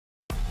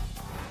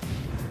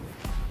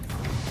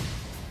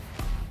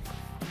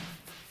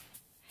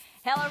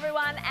Hello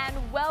everyone and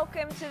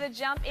welcome to The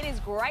Jump. It is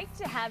great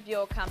to have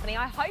your company.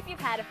 I hope you've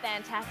had a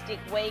fantastic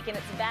week and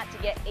it's about to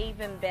get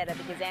even better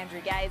because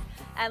Andrew Gaze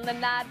and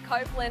Lanard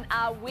Copeland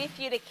are with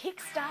you to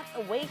kickstart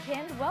the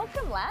weekend.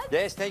 Welcome, lads.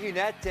 Yes, thank you,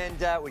 Nat.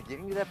 And we're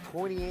getting to that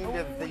pointy end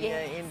of the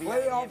NBA.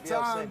 Playoff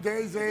time,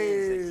 Gaze.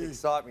 It's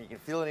excitement. You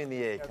can feel it in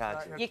the air, can't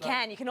you? You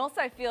can. You can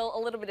also feel a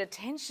little bit of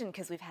tension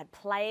because we've had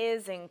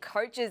players and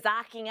coaches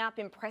arcing up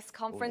in press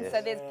conference.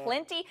 So there's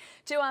plenty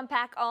to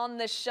unpack on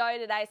the show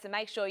today. So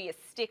make sure you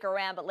stick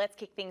around, but let's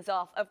kick things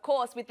off, of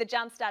course, with the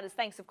jump starters.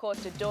 Thanks, of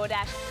course, to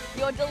DoorDash,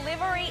 your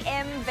delivery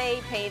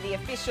MVP, the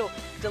official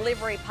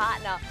delivery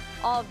partner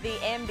of the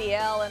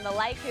NBL, and the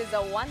Lakers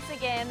are once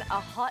again a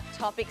hot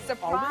topic.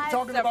 Surprise! Are we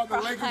talking about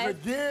the Lakers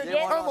again?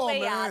 Yes, Come on,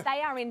 we man. are.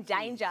 They are in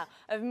danger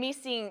of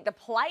missing the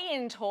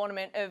play-in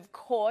tournament, of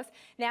course.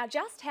 Now,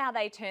 just how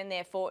they turn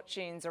their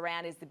fortunes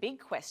around is the big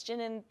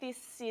question, and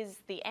this is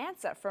the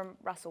answer from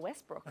Russell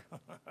Westbrook.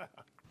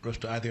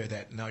 Bristol, either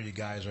that now you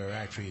guys are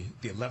actually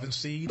the 11th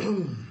seed,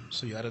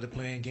 so you're out of the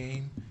playing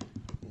game.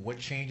 What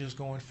changes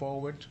going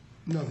forward?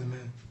 Nothing,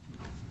 man.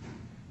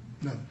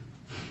 Nothing.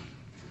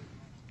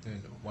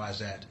 And why is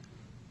that?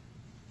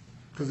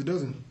 Because it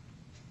doesn't.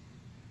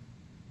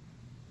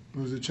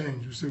 What does it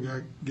change? We still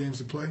got games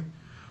to play.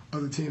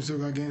 Other teams still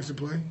got games to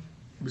play.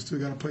 We still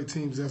got to play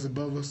teams that's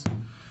above us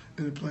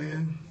in the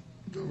play-in.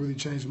 Don't really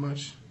change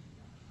much.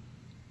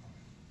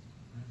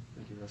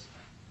 Thank you, Russ.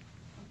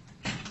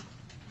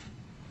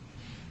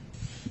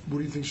 What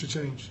do you think should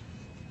change?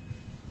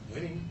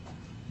 Winning.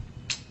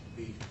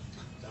 Be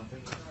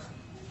something.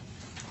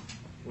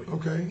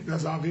 Okay,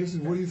 that's obvious.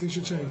 What do you think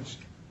should change?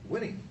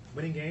 Winning.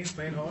 Winning games,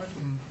 playing hard.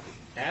 You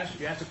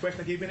asked a question,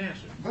 I gave you an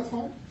answer. That's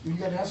fine. You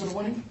got the answer to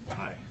winning?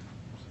 Hi.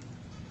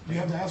 You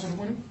have the answer to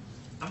winning?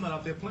 I'm not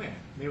out there playing.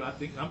 Maybe I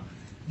think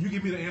you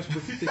give me the answer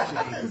what you think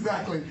should be.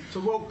 Exactly. So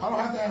well, I don't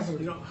have the answer. You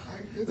know,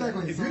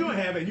 exactly. If you don't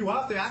have it, you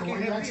out there, I so can't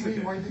when have it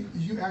either.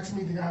 You ask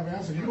me to have an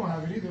answer. You don't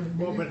have it either.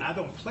 Well, but I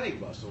don't play,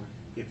 Russell.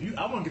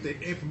 I want to get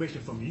the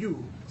information from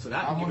you so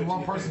that I can I'm give only it to one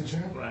you. person,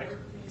 champ. Right.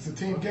 It's a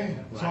team game,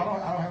 so Right.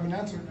 I don't have an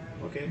answer.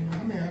 Okay.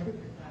 I may have it.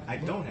 I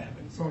don't have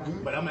it. It's all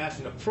good. But I'm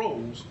asking the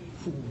pros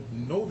who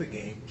know the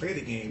game, play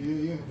the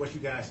game, Yeah. what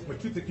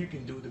you think you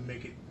can do to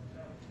make it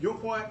your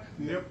part,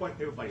 their part,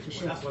 everybody's part.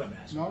 Sure. That's what I'm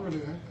asking. No, I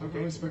really, I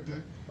respect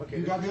that. Okay.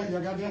 You got that?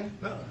 Y'all got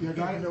that? No. Y'all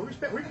got it? No,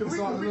 respect. We It's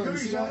all good. can You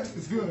see each that? other.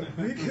 It's good.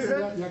 We You see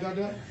good. that? Y'all got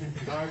that?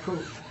 All right, cool.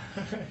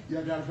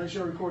 Y'all got it. Make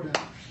sure I record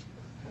that.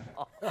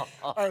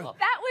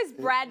 That was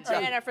Brad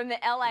Turner from the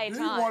LA Times.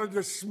 He wanted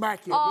to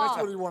smack him. Oh,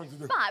 That's what he wanted to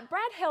do. But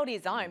Brad held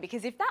his own,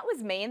 because if that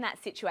was me in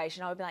that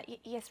situation, I would be like,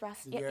 yes,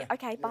 Russ, yeah,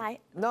 okay, bye.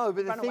 No,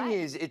 but the Run thing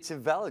away. is, it's a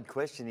valid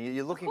question.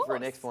 You're looking for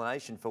an course.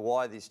 explanation for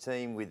why this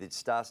team, with its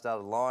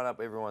star-studded lineup,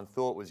 everyone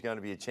thought was going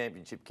to be a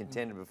championship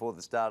contender before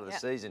the start of the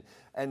season.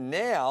 And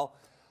now,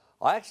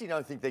 I actually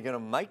don't think they're going to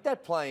make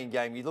that playing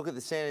game. You look at the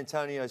San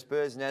Antonio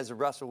Spurs, and as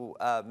Russell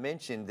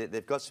mentioned, that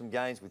they've got some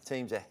games with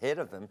teams ahead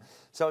of them.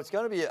 So it's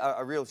going to be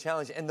a real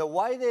challenge. And the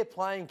way they're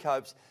playing,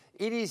 Copes,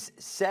 it is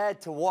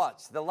sad to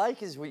watch. The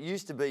Lakers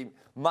used to be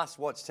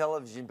must-watch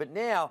television, but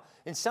now,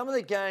 in some of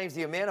the games,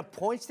 the amount of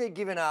points they're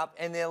giving up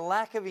and their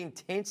lack of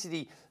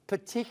intensity,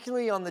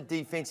 particularly on the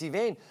defensive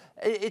end,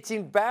 it's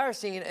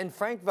embarrassing. And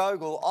Frank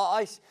Vogel,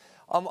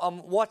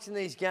 I'm watching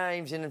these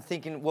games and I'm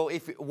thinking, well,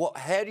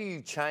 how do you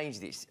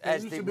change this?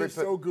 It used to be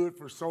so good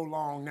for so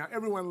long. Now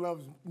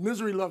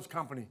misery loves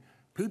company.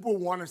 People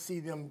want to see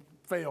them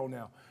fail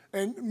now.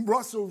 And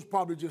Russell's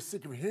probably just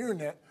sick of hearing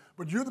that.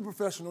 But you're the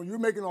professional. You're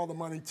making all the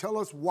money. Tell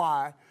us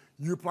why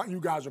you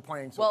guys are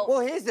playing so well. Well,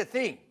 here's the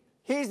thing.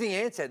 Here's the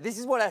answer. This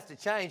is what has to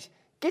change.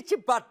 Get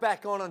your butt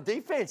back on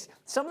defense.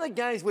 Some of the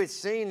games we're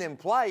seeing them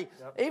play,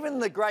 even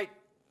the great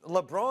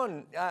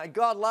LeBron,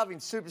 God love him,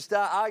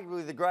 superstar,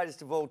 arguably the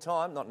greatest of all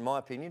time, not in my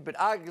opinion, but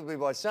arguably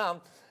by some.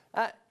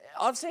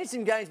 I've seen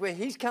some games where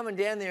he's coming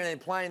down there and they're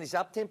playing this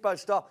up-tempo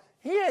style.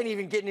 He ain't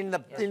even getting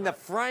in the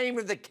frame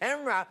of the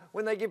camera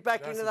when they get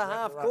back into the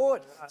half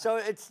court.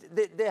 So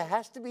there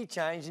has to be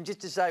change, and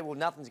just to say, well,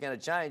 nothing's going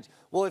to change.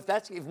 Well, if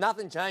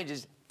nothing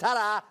changes,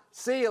 ta-da,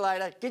 see you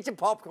later, get your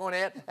popcorn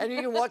out, and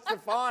you can watch the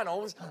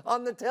finals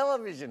on the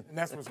television. And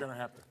that's what's going to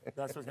happen.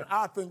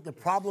 I think the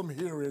problem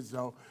here is,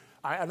 though,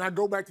 and I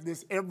go back to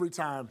this every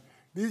time,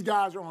 these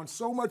guys are on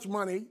so much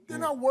money, they're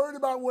not worried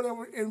about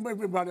whatever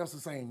everybody else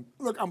is saying.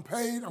 Look, I'm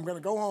paid, I'm going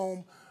to go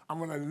home, I'm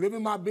going to live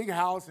in my big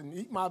house and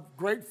eat my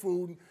great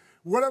food.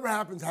 Whatever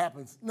happens,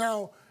 happens.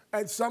 Now,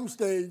 at some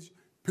stage,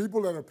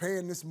 people that are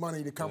paying this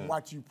money to come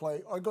watch you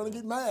play are going to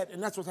get mad,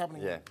 and that's what's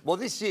happening. Yeah. Well,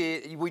 this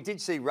year, we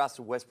did see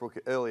Russell Westbrook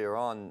earlier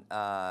on,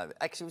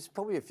 actually it was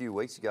probably a few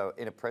weeks ago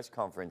in a press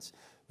conference,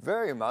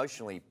 very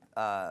emotionally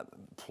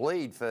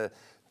plead for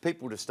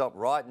people to stop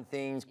writing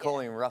things,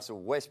 calling him Russell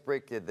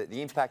Westbrook,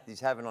 the impact he's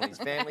having on his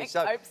family.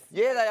 So,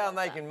 yeah, they are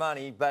making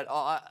money, but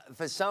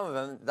for some of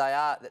them,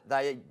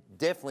 they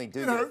definitely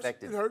do get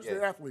affected. It hurts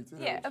the athletes.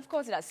 Yeah, of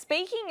course it does.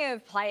 Speaking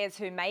of players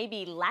who may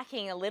be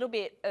lacking a little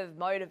bit of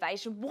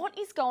motivation, what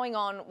is going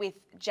on with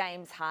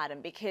James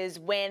Harden? Because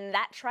when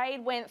that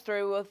trade went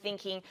through, we were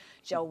thinking,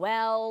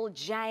 Joel,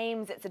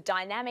 James, it's a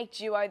dynamic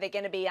duo. They're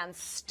going to be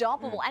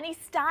unstoppable. And he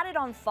started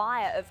on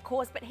fire, of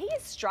course, but he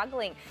is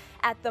struggling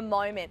at the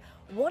moment.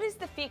 What is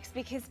the fix?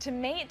 Because to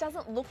me, it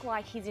doesn't look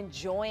like he's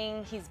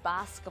enjoying his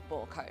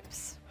basketball,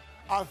 Copes.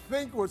 I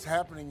think what's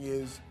happening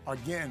is,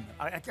 again,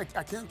 I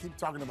can't keep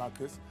talking about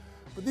this,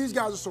 but these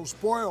guys are so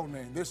spoiled,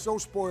 man. They're so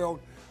spoiled.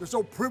 They're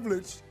so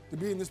privileged to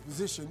be in this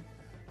position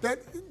that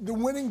the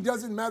winning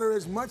doesn't matter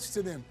as much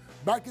to them.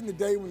 Back in the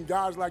day when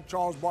guys like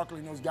Charles Barkley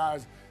and those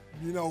guys,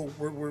 you know,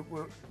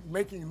 were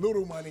making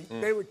little money,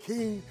 they were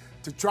keen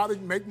to try to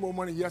make more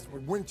money, yes,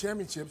 but win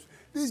championships.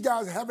 These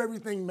guys have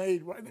everything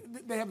made.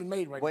 They haven't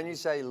made right When now. you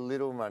say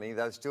little money,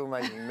 they're still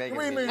making mega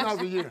 $3 million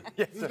a year.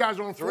 Yes, These guys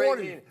are on 3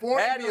 40. million.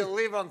 40 How do you million.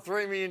 live on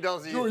 $3 million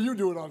a year? Sure, you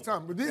do it all the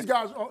time. But these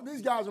guys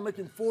are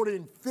making $40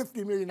 and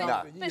 $50 million a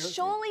year. But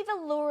surely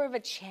the lure of a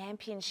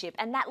championship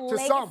and that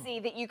legacy some.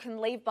 that you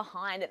can leave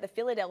behind at the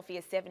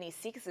Philadelphia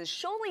 76ers,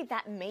 surely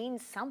that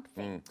means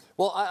something.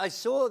 Well, I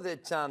saw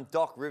that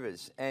Doc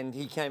Rivers, and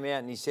he came out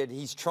and he said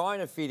he's trying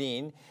to fit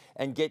in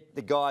and get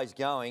the guys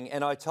going.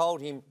 And I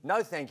told him,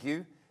 no, thank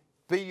you.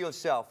 Be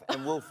yourself,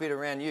 and we'll fit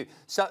around you.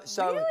 So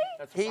Really?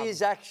 he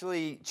is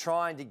actually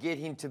trying to get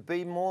him to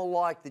be more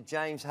like the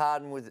James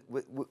Harden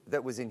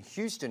that was in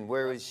Houston,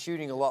 where he was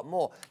shooting a lot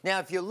more. Now,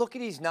 if you look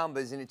at his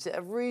numbers, and it's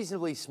a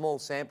reasonably small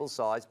sample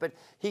size, but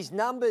his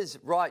numbers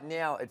right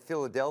now at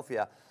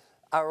Philadelphia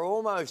are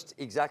almost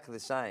exactly the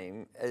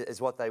same as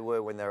what they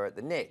were when they were at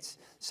the Nets.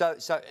 So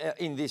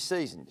in this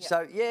season. Yep.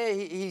 So yeah,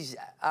 he's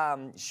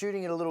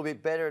shooting it a little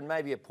bit better and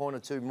maybe a point or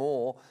two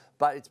more,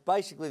 but it's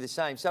basically the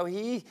same. So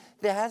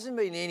there hasn't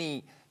been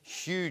any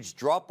huge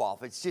drop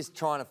off. It's just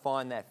trying to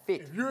find that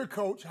fit. If you're a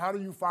coach, how do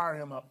you fire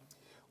him up?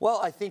 Well,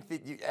 I think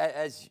that,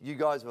 as you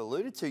guys have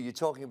alluded to, you're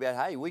talking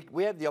about, hey,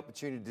 we have the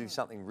opportunity to do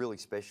something really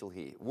special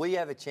here. We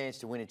have a chance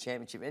to win a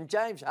championship. And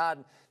James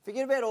Harden,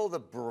 forget about all the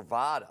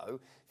bravado.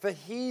 For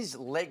his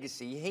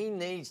legacy, he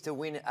needs to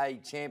win a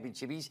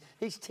championship.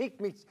 He's ticked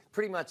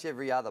pretty much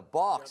every other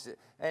box,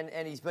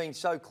 and he's been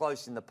so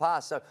close in the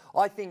past. So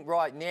I think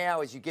right now,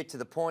 as you get to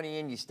the pointy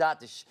end, you start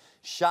to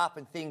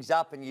sharpen things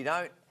up, and you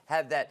don't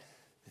have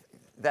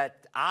that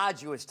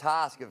arduous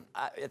task of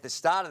at the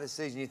start of the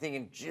season, you're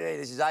thinking, gee,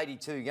 this is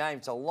 82 games.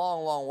 It's a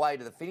long, long way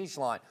to the finish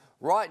line.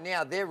 Right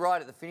now, they're right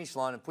at the finish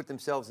line and put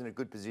themselves in a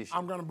good position.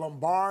 I'm going to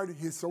bombard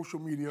his social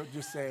media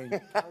just saying,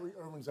 Kyrie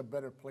Irving's a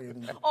better player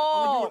than you.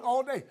 Oh, I'm going to do it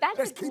all day. that's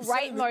Just a keep great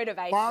saying it.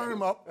 motivation. Fire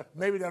him up.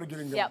 Maybe that'll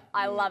get him going. Yep,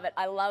 I love it.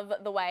 I love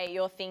the way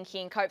you're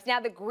thinking, Copes. Now,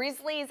 the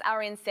Grizzlies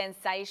are in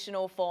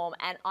sensational form,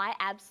 and I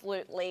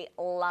absolutely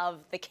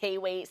love the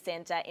Kiwi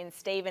centre in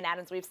Steven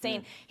Adams. We've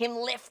seen him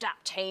lift up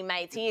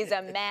teammates. He is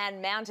a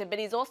man mountain, but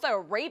he's also a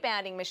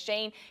rebounding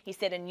machine. He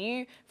set a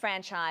new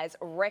franchise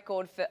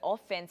record for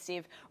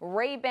offensive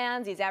rebounds.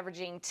 He's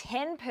averaging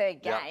 10 per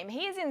game. Yep.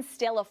 He is in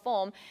stellar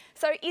form.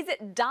 So is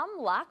it dumb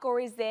luck,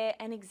 or is there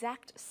an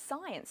exact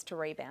science to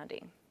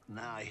rebounding?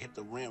 Now I hit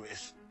the rim,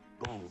 it's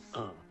boom,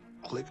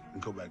 click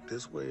and go back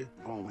this way,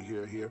 boom,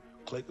 here,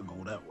 click and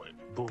go that way,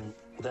 boom,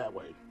 that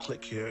way,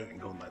 click here and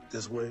go back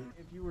this way.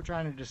 If you were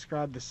trying to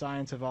describe the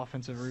science of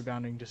offensive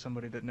rebounding to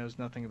somebody that knows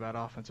nothing about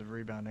offensive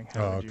rebounding,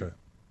 how would you do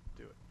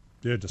it?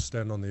 Yeah, just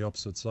stand on the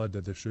opposite side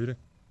that they're shooting.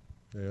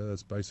 Yeah,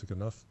 that's basic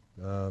enough.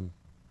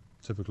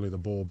 Typically the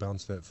ball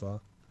bounced that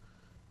far.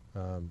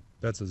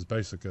 That's as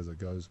basic as it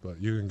goes,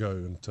 but you can go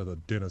into the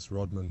Dennis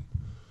Rodman.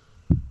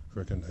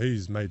 Reckon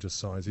he's major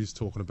science. He's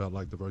talking about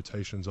like the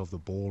rotations of the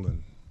ball,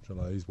 and you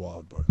know, he's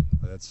wild, bro.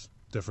 That's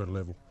different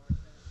level.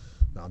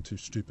 No, I'm too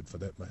stupid for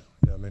that, mate.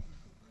 Yeah, I mean,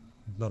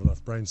 not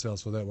enough brain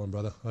cells for that one,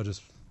 brother. I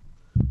just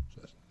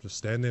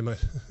stand there, mate.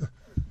 You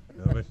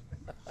know what I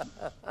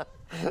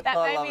mean? That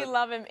I made love me it.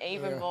 love him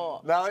even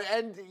more. No,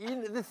 and you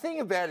know, the thing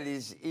about it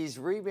is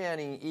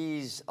rebounding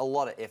is a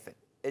lot of effort.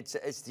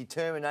 It's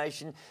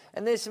determination,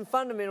 and there's some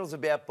fundamentals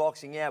about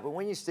boxing out. But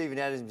when you're Steven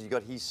Adams, you've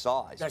got his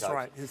size. That's Coach.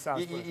 right, his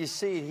size. You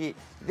see it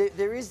here.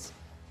 There is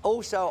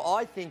also,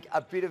 I think,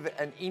 a bit of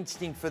an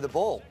instinct for the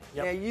ball.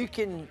 Yep. Now you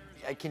can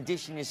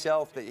condition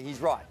yourself that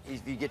he's right.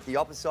 If you get the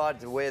opposite side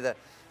to where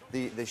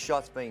the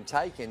shot's being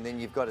taken, then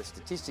you've got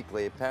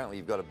apparently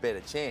you've got a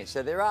better chance.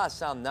 So there are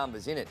some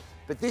numbers in it.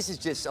 But this is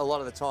just a lot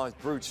of the times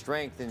brute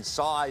strength and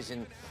size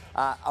and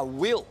a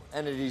will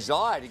and a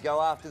desire to go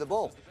after the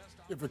ball.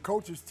 If a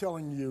coach is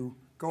telling you,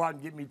 go out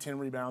and get me 10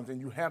 rebounds, and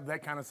you have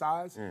that kind of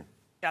size,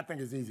 I think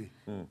it's easy.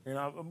 You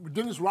know,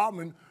 Dennis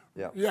Rodman,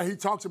 yeah, he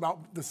talks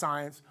about the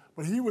science,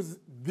 but he was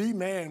the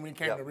man when it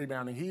came to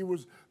rebounding. He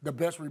was the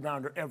best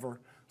rebounder ever.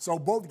 So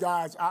both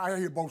guys, I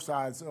hear both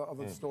sides of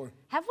the story.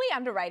 Have we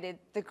underrated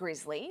the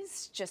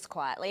Grizzlies, just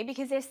quietly?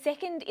 Because they're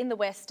second in the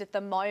West at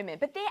the moment,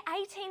 but they're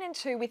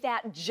 18-2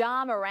 without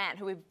Ja Morant,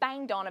 who we've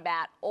banged on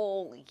about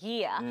all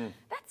year.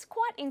 That's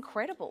quite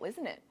incredible,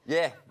 isn't it?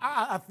 Yeah.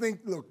 I think,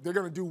 look, they're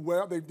going to do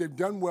well. They've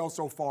done well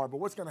so far, but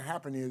what's going to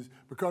happen is,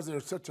 because they're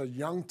such a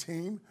young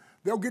team,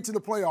 they'll get to the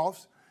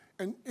playoffs,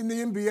 And in the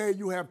NBA,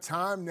 you have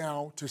time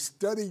now to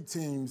study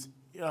teams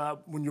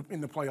when you're in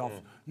the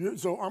playoffs.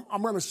 So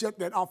I'm going to shut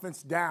that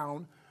offense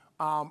down.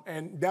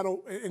 And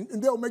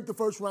they'll make the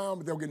first round,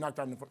 but they'll get knocked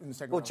out in the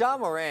second round. Well, Ja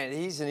Morant,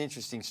 he's an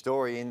interesting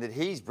story in that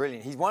he's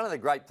brilliant. He's one of the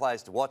great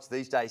players to watch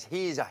these days.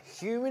 He is a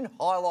human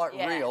highlight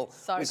reel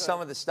so with good.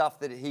 some of the stuff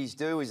that he's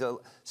doing. He's a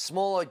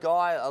smaller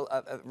guy,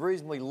 a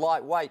reasonably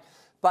lightweight.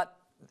 But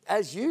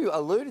as you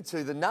alluded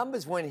to, the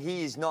numbers when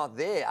he is not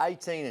there,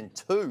 18 and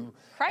 2.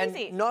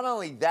 Crazy. And not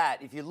only that,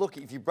 if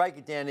you break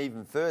it down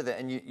even further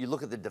and you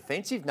look at the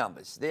defensive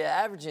numbers, they're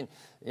averaging,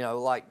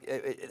 like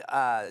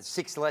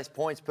 6 less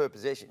points per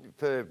possession,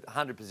 per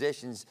 100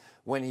 possessions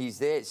when he's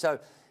there. So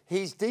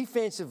he's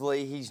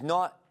defensively, he's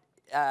not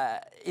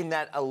in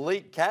that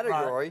elite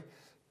category, Right.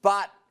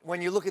 but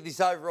when you look at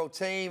this overall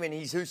team and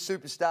his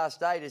superstar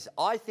status,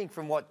 I think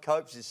from what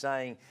Copes is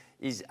saying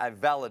is a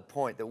valid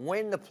point, that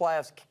when the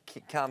playoffs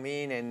come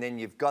in and then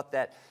you've got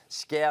that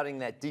scouting,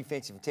 that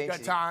defensive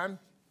intensity. Got time.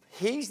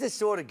 He's the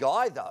sort of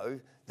guy, though,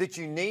 that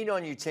you need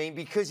on your team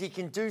because he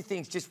can do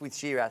things just with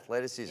sheer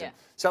athleticism. Yeah.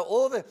 So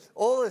all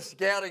the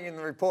scouting in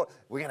the report,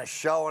 we're going to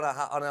show on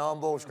an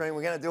on-ball screen,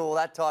 we're going to do all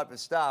that type of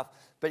stuff.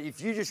 But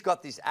if you just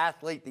got this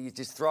athlete that you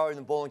just throw in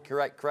the ball and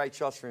create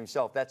shots for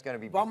himself, that's going to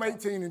be If I'm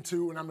 18 and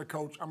 2 and I'm the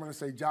coach, I'm going to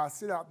say, Josh,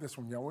 sit out this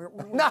one, yo.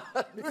 No.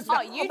 Listen,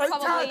 Oh, you'd I'm 18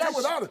 probably- and 2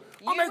 without it.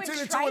 I'm you would 18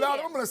 and 2 trade without it.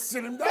 him. I'm going to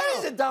sit him down. That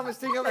is the dumbest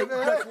thing I've ever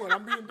Guess heard. what?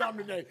 I'm being dumb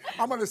today.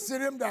 I'm going to sit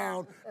him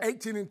down.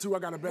 18 and 2, I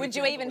got a better Would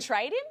you chance. even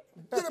trade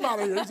him? Get him out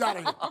of here. He's out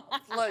of here.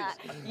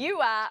 Please. You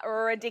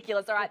are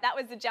ridiculous. All right, that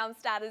was the jump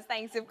starters.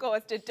 Thanks, of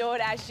course, to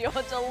DoorDash, your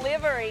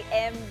delivery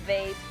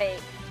MVP.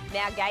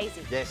 Now,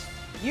 Gazy. Yes.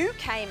 You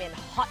came in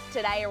hot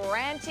today,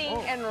 ranting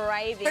and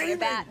raving Steaming.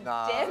 about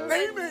No.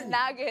 Denver Steaming.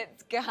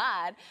 Nuggets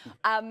guard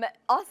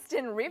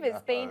Austin Rivers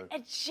being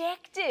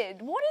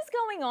ejected. What is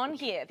going on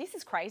here? This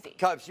is crazy.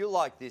 Copes, you'll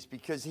like this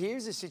because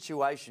here's a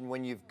situation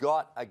when you've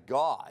got a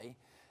guy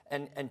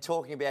and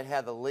talking about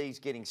how the league's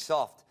getting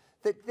soft,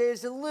 that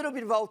there's a little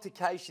bit of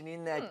altercation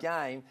in that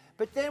game,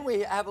 but then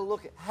we have a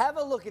look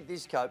at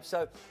this, Cope.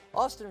 So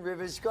Austin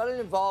Rivers got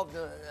involved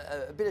in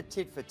a bit of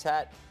tit for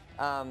tat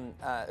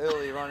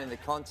earlier on in the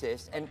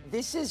contest, and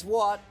this is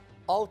what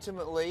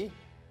ultimately,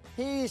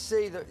 here you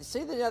see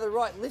the other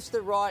right, lifts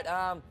the right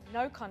arm.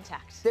 No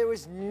contact. There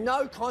was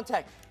no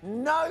contact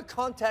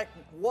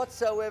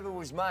whatsoever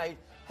was made.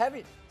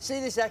 See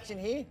this action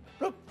here?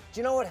 Look, do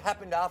you know what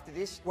happened after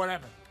this? What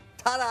happened?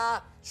 Ta-da!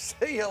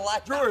 See you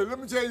later. Joey, let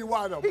me tell you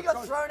why, though. He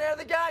got thrown out of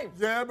the game.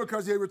 Yeah,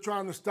 because they were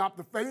trying to stop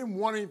they didn't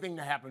want anything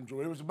to happen,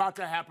 Joey. It was about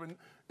to happen.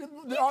 You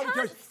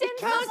can't send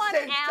someone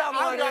out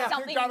someone when out. I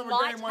something kicked out of a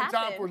might game one time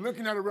for happen.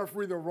 looking at a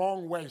referee the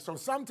wrong way. So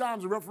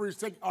sometimes the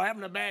referees are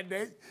having a bad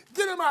day.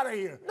 Get him out of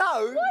here.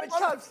 No, but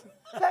Copes,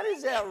 that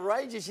is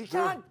outrageous. You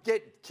can't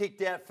get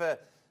kicked out for...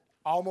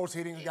 Almost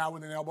hitting a guy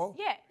with an elbow.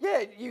 Yeah.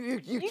 Yeah,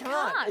 you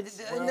can't.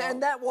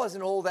 And that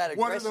wasn't all that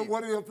aggressive.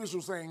 What are the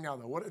officials saying now,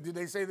 though? Did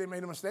they say they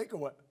made a mistake or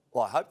what?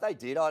 Well, I hope they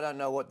did. I don't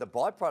know what the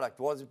byproduct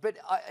was, but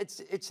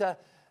it's an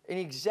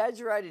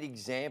exaggerated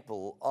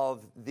example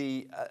of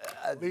the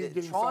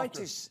trying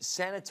to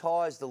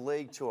sanitise the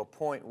league to a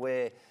point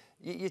where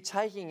you're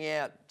taking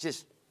out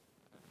just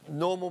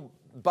normal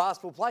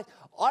basketball play.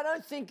 I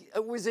don't think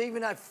it was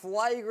even a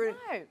flagrant.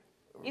 No.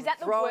 Is that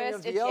the throwing worst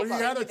of the ejection elbow. He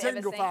had a you've ever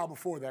technical seen? foul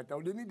before that,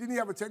 though, didn't he? Didn't he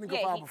have a technical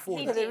foul before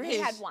he that? did. He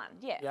is. had one,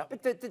 yeah.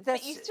 Yep.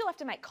 But you still have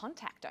to make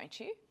contact, don't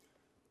you?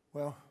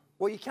 Well,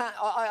 Well, you can't.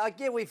 I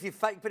get if you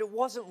fake, but it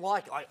wasn't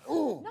like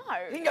ooh. No.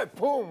 You didn't go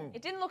boom.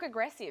 It didn't look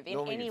aggressive in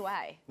Normally any you-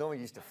 way. Normally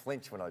you used to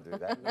flinch when I do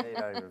that. Now you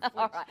don't even flinch.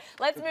 All right,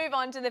 let's move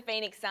on to the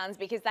Phoenix Suns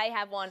because they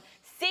have won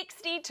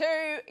 62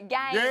 games.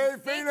 Yay,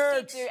 62,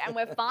 Phoenix! and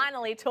we're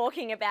finally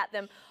talking about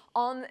them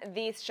on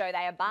this show. They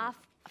are by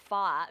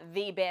far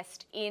the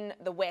best in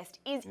the West.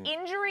 Is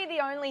injury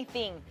the only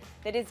thing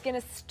that is going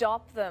to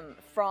stop them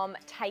from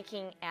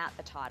taking out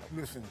the title?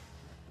 listen.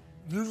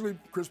 Usually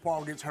Chris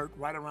Paul gets hurt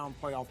right around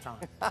playoff time.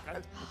 Okay?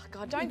 Oh,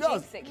 God, don't He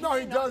does. jinx it. No, he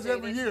Can you not does do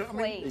every this, year. I mean,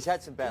 please? He's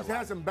had some bad He's luck.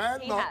 had some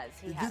bad He luck. has,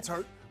 he has. gets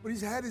hurt, but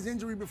he's had his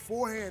injury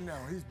beforehand now.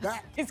 He's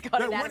back. He's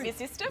got it They're out of winning. his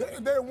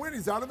system? They're winning.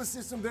 He's out of the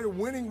system. They're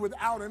winning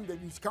without him.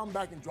 He's come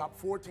back and dropped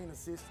 14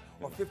 assists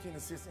or 15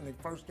 assists in the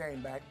first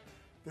game back.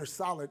 They're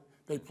solid.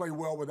 They play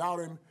well without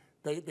him.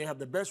 They have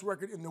the best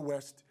record in the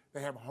West.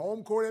 They have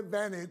home court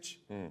advantage.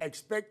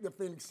 Expect the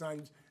Phoenix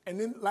Suns. And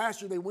then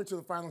last year they went to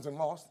the finals and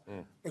lost.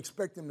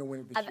 Expect them to win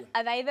it this year.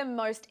 Are they the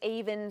most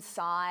even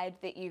side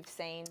that you've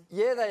seen?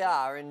 Yeah, they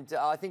are, and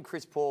I think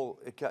Chris Paul,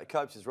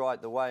 Copes is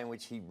right. The way in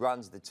which he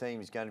runs the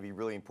team is going to be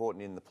really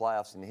important in the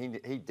playoffs, and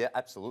he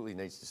absolutely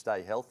needs to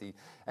stay healthy.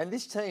 And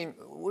this team,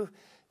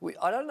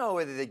 I don't know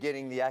whether they're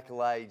getting the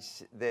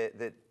accolades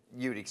that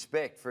you'd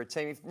expect for a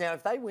team.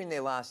 If they win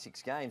their last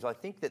 6 games, I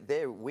think that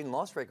their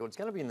win-loss record is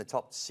going to be in the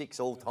top 6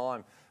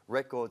 all-time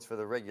records for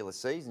the regular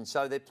season.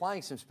 So they're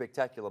playing some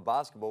spectacular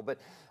basketball, but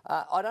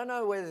I don't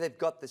know whether they've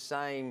got the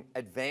same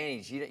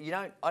advantage.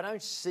 I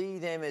don't see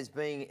them as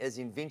being as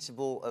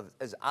invincible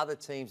as other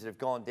teams that have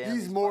gone down.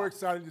 He's more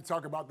excited to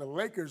talk about the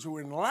Lakers, who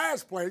are in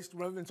last place,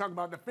 rather than talking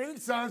about the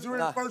Phoenix Suns, who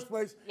are in first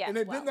place. Yeah, and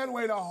they've been that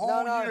way the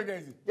whole year,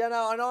 Gazy. Yeah,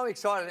 no, and I'm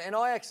excited, and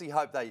I actually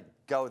hope they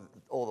go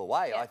all the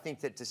way. Yeah. I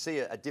think that to see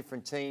a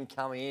different team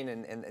coming in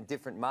and a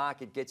different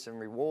market get some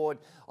reward,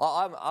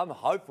 I'm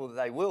hopeful that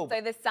they will. So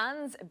the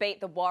Suns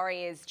beat the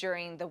Warriors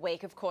during the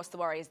week. Of course, the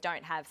Warriors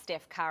don't have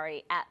Steph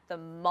Curry at the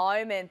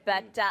moment,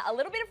 but a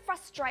little bit of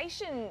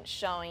frustration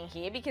showing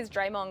here because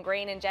Draymond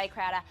Green and Jay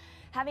Crowder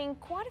having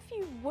quite a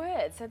few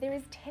words. So there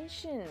is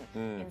tension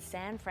in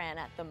San Fran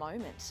at the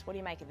moment. What do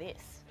you make of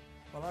this?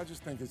 Well, I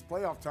just think it's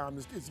playoff time.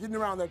 It's getting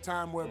around that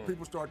time where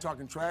people start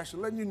talking trash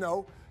and letting you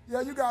know, yeah,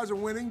 you guys are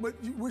winning, but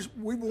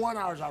we've won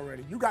ours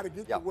already. You got to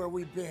get to where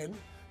we've been.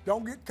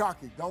 Don't get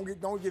cocky. Don't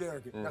get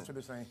arrogant. That's what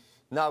they're saying.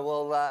 No,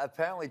 well,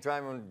 apparently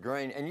Draymond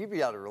Green, and you'd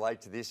be able to relate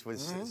to this,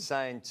 was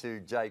saying to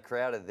Jay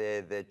Crowder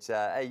there that,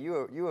 hey,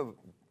 you were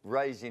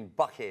raised in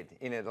Buckhead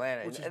in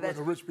Atlanta. Which is where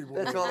the rich people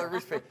That's all the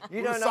rich people.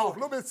 You don't know. Soft, a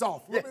little bit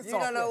soft. You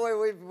don't know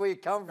where we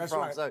come That's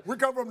from. Right. So. We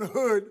come from the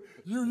hood.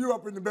 You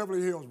up in the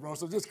Beverly Hills, bro.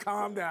 So just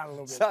calm down a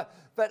little bit. So,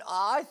 but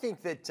I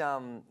think that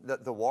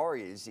the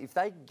Warriors, if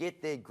they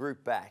get their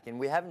group back, and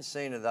we haven't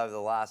seen it over the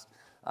last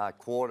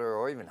quarter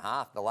or even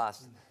half, the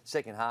last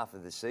second half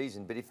of the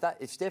season, but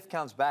if Steph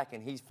comes back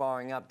and he's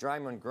firing up,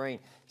 Draymond Green,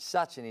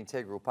 such an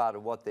integral part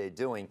of what they're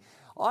doing,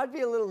 I'd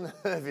be a little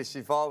nervous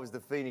if I was the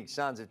Phoenix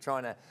Suns of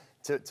trying to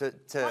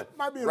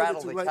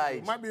rattle the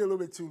cage. Might be a little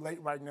bit too late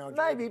right now.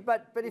 Maybe,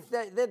 but if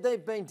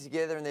they've been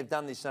together and they've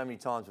done this so many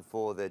times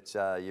before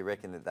that you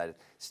reckon that they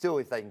still,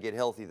 if they can get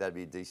healthy, that'd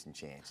be a decent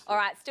chance. All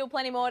right, still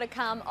plenty more to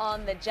come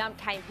on the jump.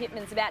 Kane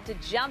Pittman's about to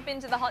jump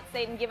into the hot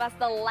seat and give us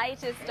the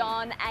latest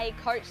on a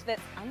coach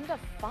that's under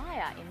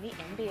fire in the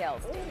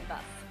NBL. Stay with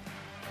us.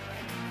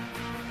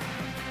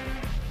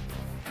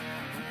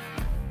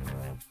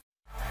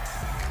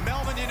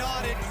 Melbourne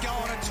United go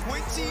on a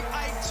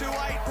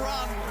 28-8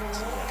 run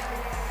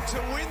to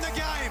win the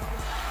game.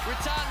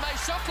 Rattan May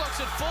shot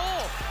clock's at 4.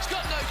 He's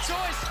got no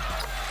choice.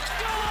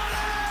 Got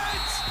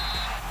it!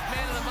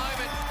 Man of the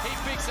moment, he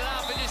picks it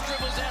up and just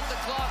dribbles out the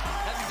clock,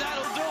 and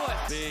that'll do it.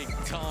 Big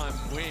time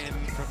win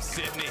from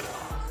Sydney.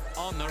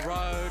 On the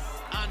road,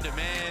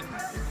 undermanned,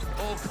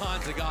 all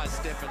kinds of guys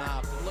stepping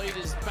up.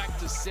 Leaders back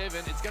to 7.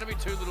 It's going to be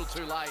too little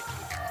too late.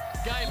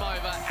 Game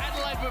over.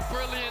 Adelaide were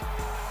brilliant.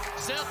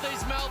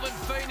 Southeast Melbourne,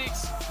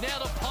 Phoenix, now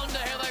to ponder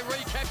how they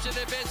recapture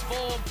their best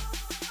form.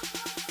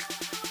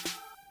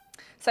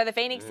 So the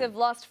Phoenix have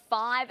lost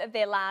 5 of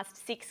their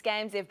last 6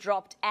 games. They've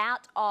dropped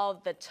out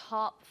of the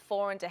top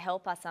 4. And to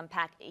help us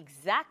unpack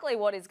exactly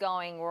what is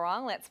going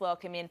wrong, let's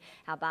welcome in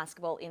our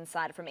basketball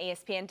insider from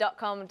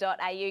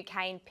ESPN.com.au,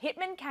 Kane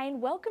Pittman.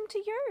 Kane, welcome to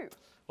you.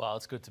 Well,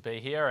 it's good to be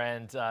here,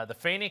 and the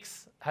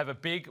Phoenix have a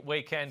big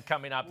weekend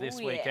coming up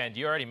this weekend.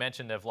 You already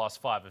mentioned they've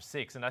lost 5 of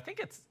 6, and I think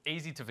it's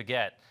easy to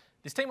forget.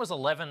 This team was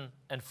 11-5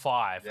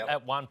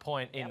 at one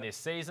point in this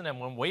season,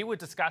 and when we were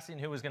discussing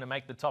who was going to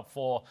make the top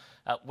 4,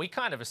 we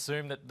kind of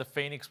assumed that the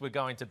Phoenix were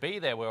going to be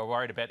there. We were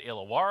worried about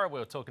Illawarra. We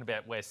were talking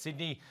about where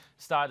Sydney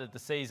started the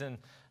season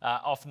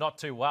off not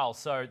too well.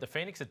 So the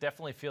Phoenix are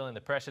definitely feeling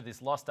the pressure.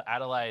 This loss to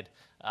Adelaide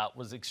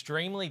was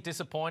extremely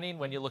disappointing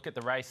when you look at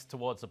the race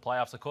towards the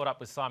playoffs. I caught up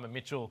with Simon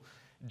Mitchell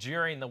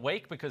during the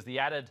week because the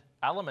added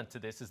element to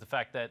this is the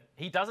fact that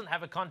he doesn't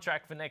have a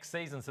contract for next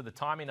season, so the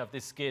timing of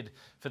this skid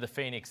for the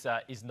Phoenix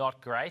is not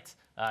great.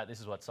 This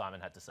is what Simon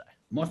had to say.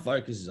 My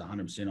focus is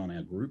 100% on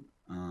our group,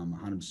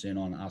 100%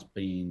 on us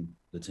being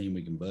the team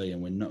we can be,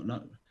 and we're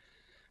not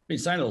been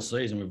saying all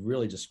season, we've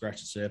really just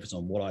scratched the surface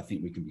on what I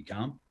think we can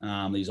become.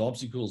 These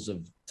obstacles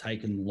have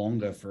taken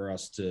longer for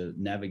us to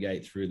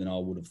navigate through than I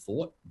would have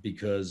thought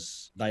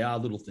because they are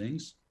little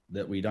things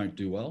that we don't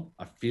do well.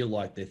 I feel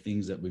like they're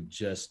things that we've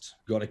just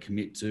got to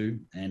commit to,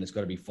 and it's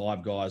got to be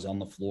 5 guys on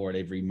the floor at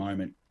every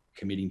moment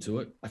committing to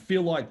it. I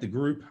feel like the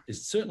group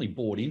is certainly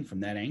bought in from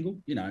that angle.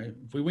 You know,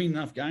 if we win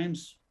enough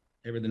games,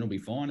 everything will be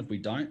fine. If we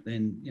don't,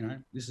 then, you know,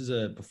 this is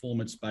a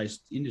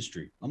performance-based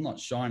industry. I'm not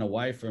shying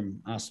away from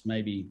us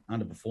maybe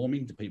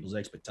underperforming to people's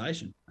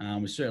expectation.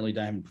 We certainly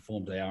haven't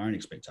performed to our own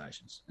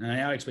expectations.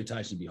 And our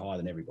expectations would be higher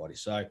than everybody.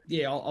 So,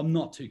 yeah, I'm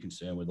not too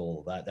concerned with all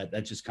of that.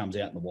 That just comes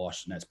out in the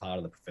wash, and that's part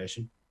of the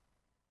profession.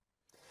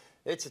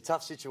 It's a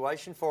tough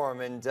situation for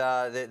them, and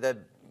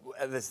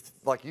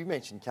like you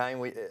mentioned, Kane,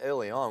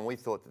 early on we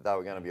thought that they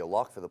were going to be a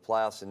lock for the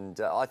playoffs, and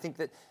I think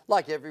that,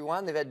 like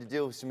everyone, they've had to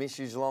deal with some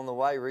issues along the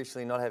way.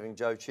 Recently, not having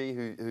Joe Chi,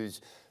 who's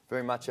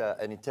very much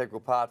an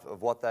integral part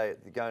of what they're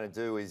going to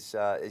do,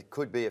 it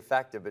could be a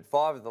factor. But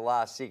 5 of the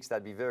last 6,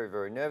 they'd be very,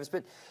 very nervous.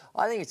 But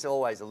I think it's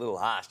always a little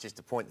harsh just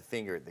to point the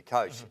finger at the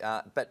coach.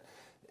 But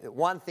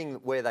one thing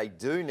where they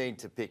do need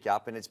to pick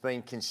up, and it's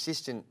been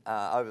consistent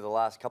over the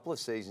last couple of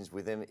seasons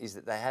with them, is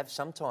that they have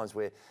sometimes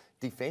where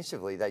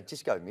defensively they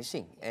just go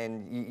missing.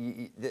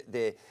 And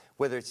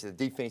whether it's the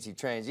defensive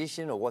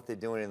transition or what they're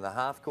doing in the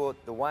half court,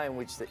 the way in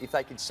which, if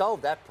they could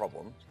solve that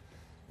problem,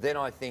 then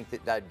I think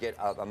that they'd get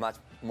a much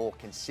more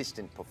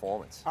consistent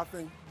performance. I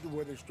think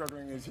where they're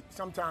struggling is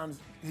sometimes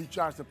he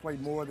tries to play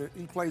more.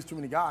 He plays too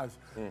many guys.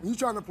 When you're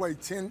trying to play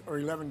 10 or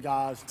 11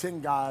 guys,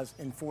 10 guys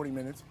in 40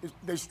 minutes,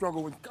 they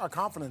struggle with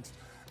confidence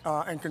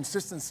and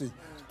consistency.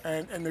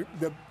 And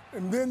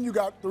then you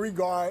got 3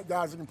 guys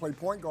that can play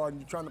point guard,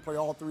 and you're trying to play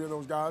all 3 of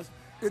those guys.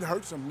 It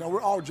hurts them. Now,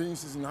 we're all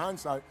geniuses in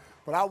hindsight,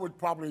 but I would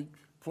probably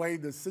play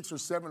the 6 or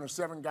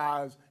 7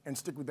 guys and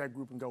stick with that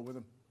group and go with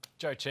them.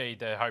 Joe Chi,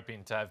 they're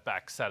hoping to have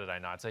back Saturday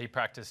night. So he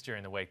practiced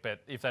during the week.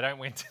 But if they don't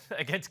win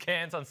against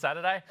Cairns on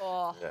Saturday,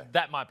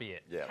 that might be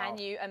it. Yeah. Can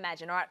you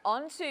imagine? All right,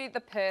 on to the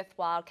Perth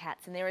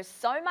Wildcats. And there is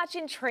so much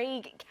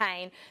intrigue,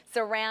 Kane,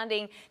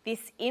 surrounding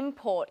this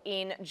import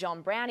in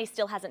John Brown. He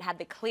still hasn't had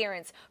the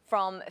clearance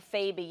from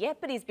FIBA yet,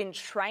 but he's been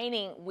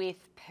training with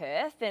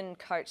Perth. And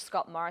Coach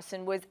Scott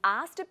Morrison was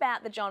asked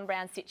about the John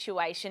Brown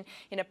situation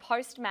in a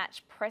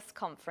post-match press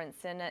conference,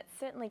 and it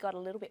certainly got a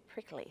little bit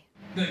prickly.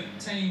 The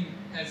team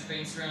has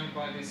been surrounded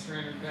by this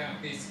rumour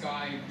about this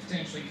guy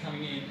potentially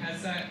coming in.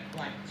 Has that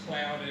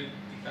clouded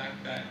the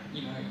fact that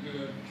you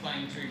were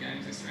playing 2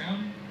 games this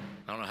round?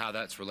 I don't know how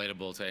that's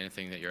relatable to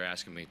anything that you're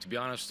asking me. To be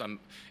honest,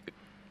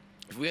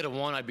 if we had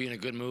won, I'd be in a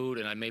good mood,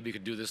 and I maybe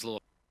could do this little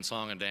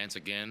song and dance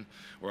again,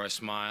 where I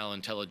smile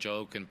and tell a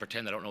joke and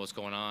pretend I don't know what's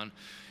going on.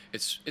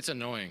 It's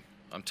annoying.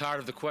 I'm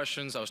tired of the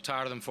questions. I was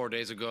tired of them 4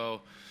 days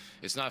ago.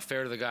 It's not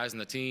fair to the guys in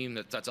the team.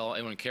 That's all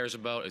anyone cares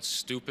about. It's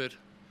stupid.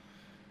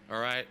 All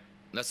right?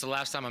 That's the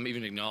last time I'm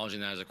even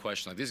acknowledging that as a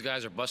question. These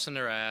guys are busting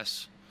their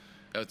ass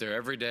out there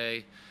every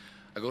day.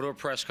 I go to a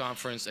press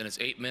conference, and it's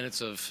 8 minutes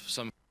of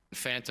some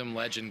phantom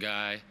legend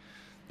guy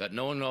that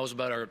no one knows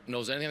about or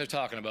knows anything they're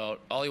talking about.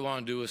 All you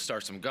want to do is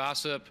start some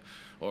gossip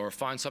or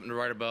find something to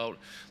write about,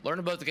 learn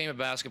about the game of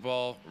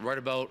basketball, write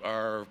about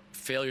our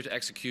failure to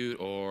execute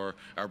or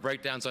our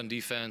breakdowns on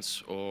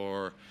defense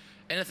or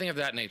anything of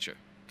that nature.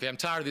 Okay, I'm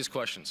tired of these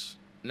questions.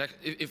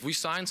 If we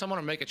sign someone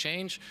or make a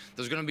change,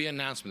 there's going to be an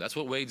announcement. That's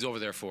what Wade's over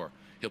there for.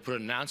 He'll put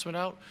an announcement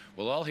out.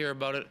 We'll all hear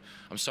about it.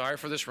 I'm sorry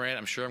for this rant.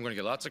 I'm sure I'm going to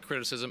get lots of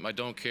criticism. I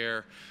don't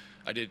care.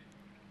 I did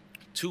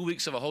 2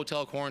 weeks of a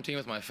hotel quarantine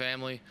with my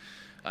family.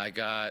 I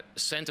got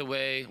sent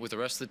away with the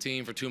rest of the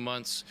team for 2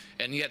 months.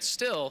 And yet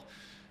still,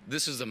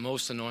 this is the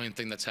most annoying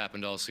thing that's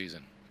happened all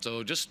season.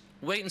 So just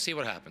wait and see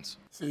what happens.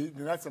 See,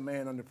 that's a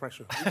man under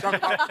pressure. You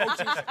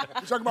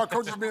talk about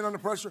coaches being under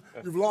pressure.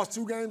 You've lost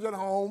 2 games at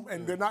home,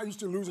 and they're not used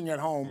to losing at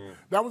home.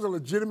 That was a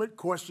legitimate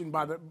question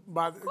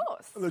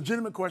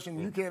legitimate question.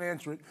 You can't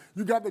answer it.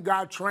 You got the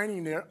guy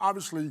training there.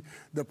 Obviously,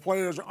 the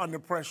players are under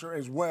pressure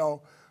as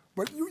well.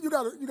 But you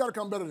got to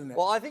come better than that.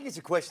 Well, I think it's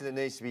a question that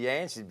needs to be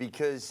answered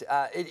because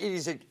it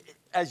is,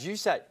 as you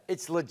say,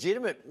 it's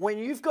legitimate. When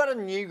you've got a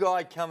new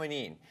guy coming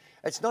in,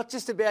 it's not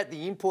just about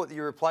the import that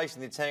you're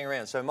replacing that's hanging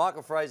around. So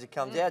Michael Fraser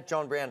comes out,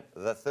 John Brown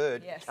III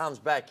comes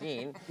back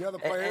in. The other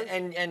players?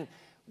 And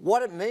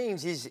what it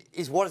means is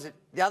what is it?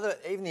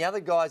 Even the other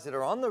guys that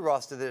are on the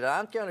roster that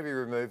aren't going to be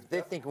removed,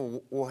 they're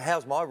thinking, well,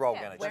 how's my role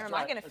going to where am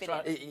I going to fit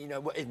in? You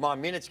know, is my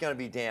minutes going to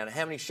be down?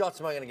 How many shots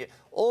am I going to get?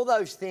 All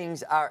those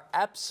things are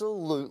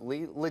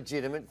absolutely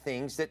legitimate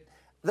things that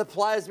the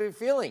players have been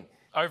feeling.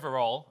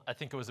 Overall, I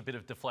think it was a bit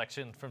of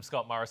deflection from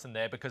Scott Morrison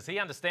there because he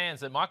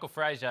understands that Michael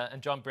Fraser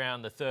and John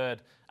Brown III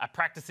are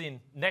practicing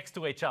next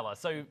to each other.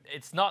 So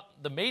it's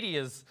not the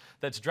media's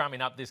that's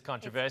drumming up this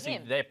controversy.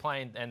 They're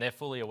playing and they're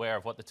fully aware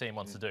of what the team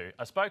wants to do.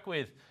 I spoke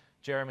with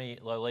Jeremy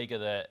Loliga,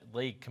 the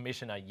league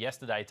commissioner,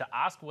 yesterday to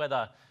ask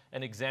whether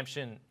an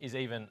exemption is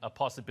even a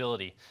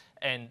possibility.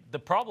 And the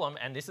problem,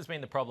 and this has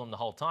been the problem the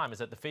whole time, is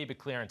that the FIBA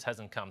clearance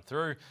hasn't come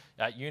through.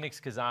 Unix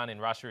Kazan in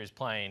Russia is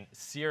playing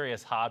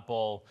serious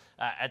hardball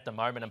at the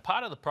moment. And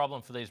part of the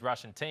problem for these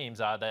Russian teams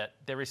are that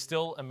there is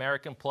still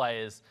American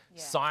players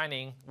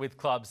signing with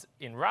clubs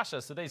in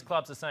Russia. So these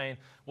clubs are saying,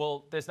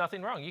 well, there's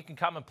nothing wrong. You can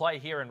come and play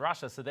here in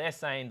Russia. So they're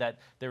saying that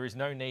there is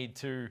no need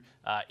to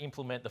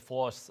implement the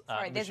force.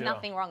 Sorry, there's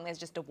nothing wrong. There's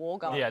just a war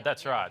going on. Yeah,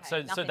 that's right.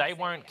 Okay, so they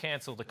won't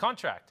cancel the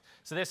contract.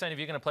 So they're saying if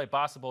you're going to play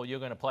basketball, you're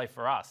going to play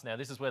for us. Now,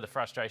 this is where the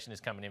frustration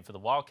is coming in for the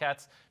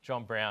Wildcats.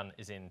 John Brown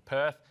is in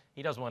Perth.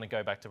 He doesn't want to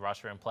go back to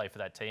Russia and play for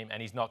that team,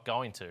 and he's not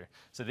going to.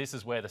 So this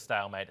is where the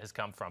stalemate has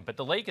come from. But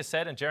the league has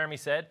said, and Jeremy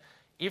said,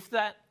 if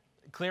that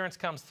clearance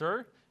comes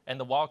through and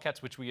the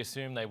Wildcats, which we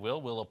assume they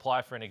will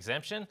apply for an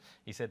exemption,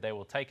 he said they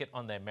will take it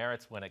on their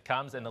merits when it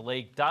comes. And the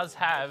league does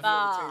have,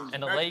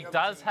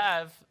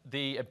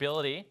 the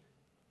ability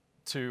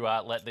to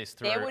let this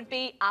through. There would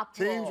be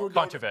uproar.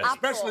 Controversy.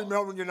 Especially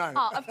Melbourne United.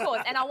 Oh, of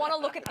course. And I want to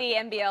look at the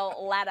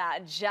NBL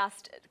ladder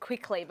just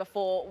quickly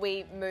before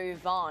we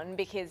move on,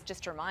 because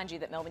just to remind you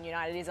that Melbourne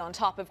United is on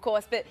top, of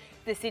course, but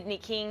the Sydney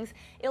Kings,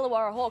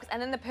 Illawarra Hawks,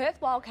 and then the Perth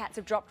Wildcats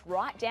have dropped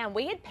right down.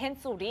 We had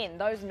penciled in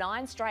those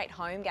 9 straight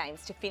home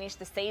games to finish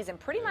the season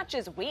pretty much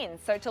as wins.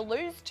 So to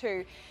lose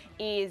 2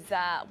 is,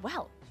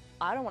 well,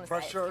 I don't want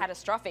to say it's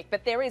catastrophic,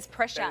 but there is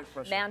pressure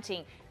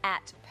mounting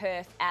at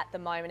Perth at the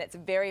moment. It's a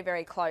very,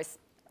 very close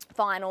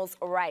finals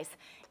race.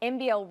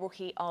 NBL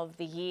Rookie of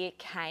the Year,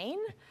 Kane.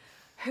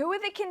 Who are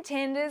the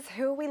contenders?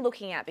 Who are we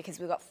looking at? Because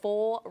we've got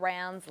 4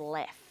 rounds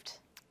left.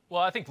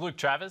 Well, I think Luke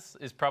Travers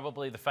is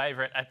probably the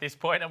favourite at this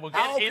point, and we'll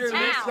get into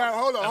this.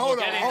 Hold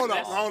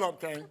on,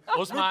 Kane.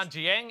 Usman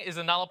Jiang is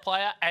another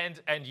player,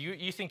 and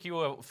you think you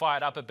were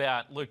fired up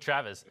about Luke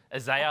Travers.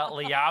 Isaiah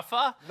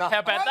Liafa? How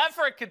about that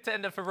for a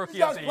contender for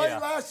Rookie of the Year? These guys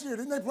played last year.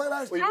 Didn't they play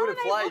last year? How are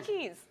they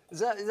rookies?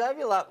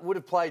 Xavier would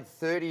have played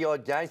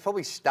 30-odd games,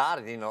 probably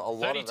started in a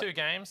lot of 32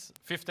 games,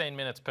 15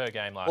 minutes per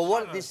game last year. year.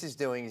 Well, what this is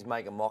doing is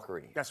make a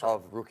mockery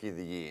of Rookie of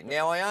the Year.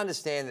 Now, I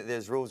understand that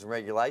there's rules and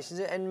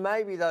regulations, and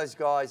maybe those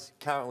guys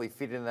currently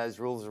fit in those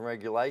rules and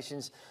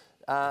regulations.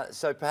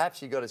 So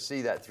perhaps you've got to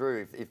see that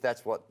through if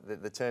that's what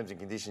the terms and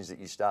conditions that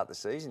you start the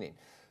season in.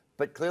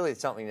 But clearly, it's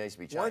something that needs to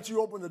be changed. Once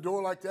you open the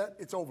door like that,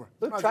 it's over.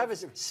 Look,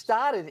 Travis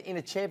started in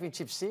a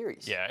championship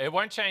series. Yeah, it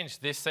won't change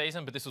this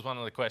season, but this was one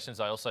of the questions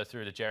I also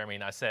threw to Jeremy,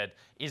 and I said,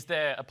 is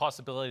there a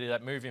possibility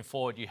that moving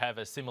forward you have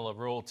a similar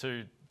rule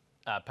to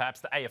perhaps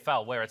the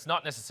AFL, where it's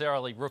not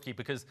necessarily rookie,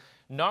 because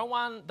no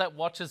one that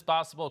watches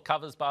basketball,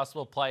 covers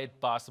basketball, played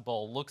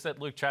basketball, looks at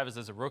Luke Travers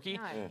as a rookie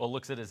or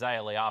looks at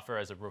Isaiah Liafa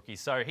as a rookie.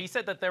 So he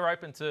said that they're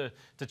open to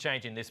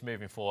changing this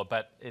moving forward,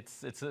 but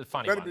it's a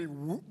funny one. Better be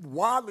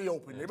widely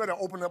open. They better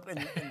open up.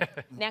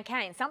 Now,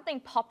 Kane, something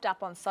popped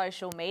up on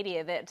social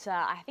media that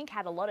I think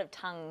had a lot of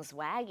tongues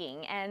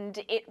wagging, and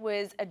it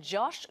was a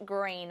Josh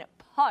Green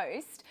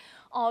post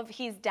of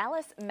his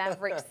Dallas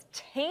Mavericks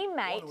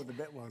teammate,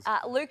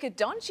 Luka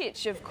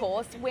Doncic, of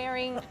course,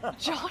 wearing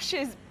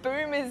Josh's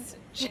Boomers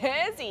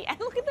jersey. And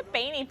look at the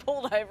beanie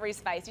pulled over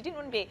his face. He didn't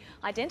want to be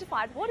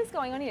identified. What is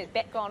going on here? Has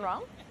bet gone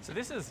wrong? So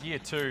this is year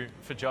 2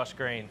 for Josh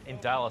Green in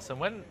Dallas. And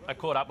when I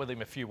caught up with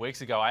him a few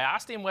weeks ago, I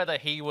asked him whether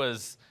he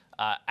was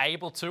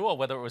able to, or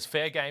whether it was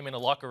fair game in a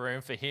locker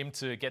room for him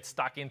to get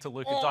stuck into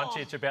Luka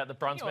Doncic about the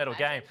bronze medal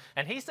game.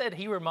 And he said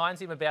he reminds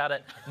him about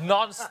it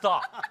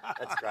non-stop.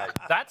 That's great.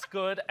 That's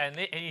good. And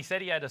he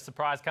said he had a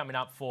surprise coming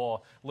up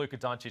for Luka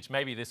Doncic.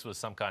 Maybe this was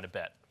some kind of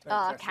bet.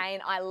 Oh,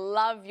 Kane, I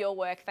love your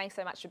work. Thanks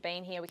so much for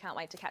being here. We can't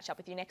wait to catch up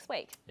with you next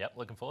week. Yep,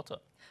 looking forward to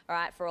it. All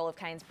right, for all of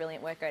Kane's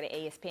brilliant work, go to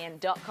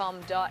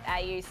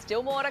espn.com.au.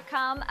 Still more to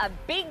come. A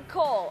big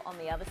call on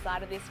the other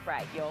side of this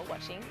break. You're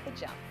watching The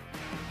Jump.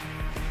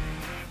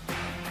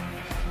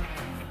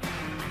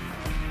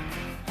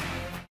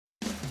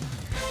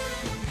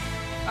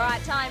 All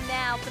right, time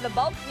now for the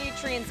Bulk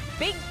Nutrients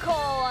big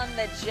call on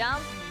The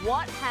Jump.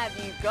 What have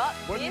you got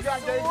this week,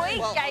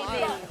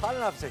 Gazy? I don't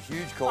know if it's a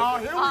huge call. Oh,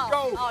 here we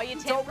go. Oh, you're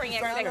tempering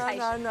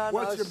expectations. No.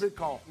 What's your big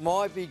call?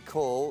 My big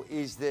call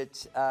is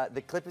that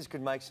the Clippers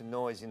could make some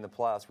noise in the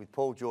playoffs with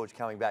Paul George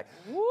coming back.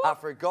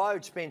 For a guy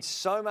who'd spent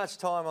so much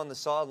time on the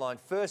sideline,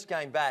 first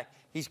game back,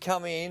 he's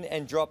come in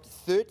and dropped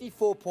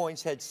 34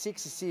 points, had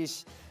 6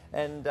 assists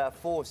and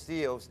 4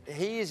 steals.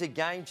 He is a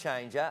game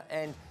changer,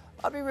 and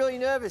I'd be really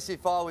nervous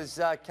if I was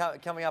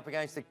coming up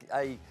against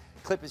a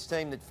Clippers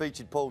team that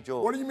featured Paul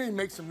George. What do you mean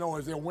make some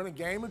noise? They'll win a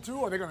game or two?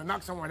 Or are they going to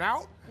knock someone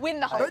out? Win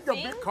the whole thing?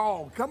 Make a big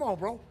call. Come on,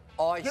 bro.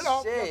 Get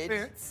off the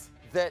fence.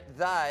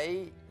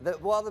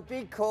 Well, the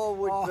big call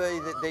would be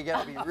that they're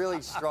going to be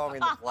really strong in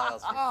the playoffs.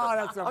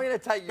 I'm going to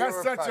take your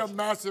approach. That's such a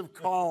massive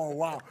call.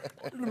 Wow.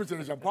 Let me tell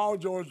you something. Paul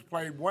George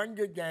played one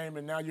good game,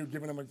 and now you're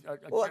giving him a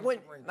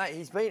mate,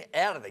 he's been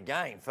out of the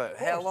game for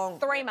how long?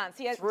 3 months.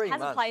 He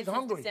hasn't played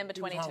since December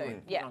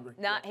 22. Yeah,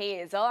 no, he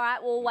is. All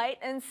right, we'll wait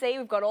and see.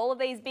 We've got all of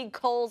these big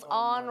calls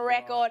on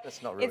record.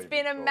 That's not really it's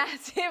been a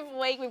massive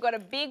week. We've got a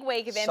big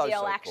week of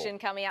NBL action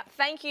coming up.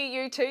 Thank you,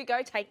 you two.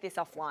 Go take this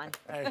offline.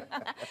 Hey.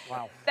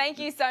 Wow. Thank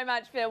you so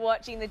much for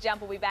watching The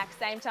Jump. We'll be back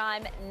same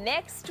time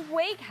next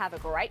week. Have a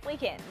great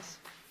weekend.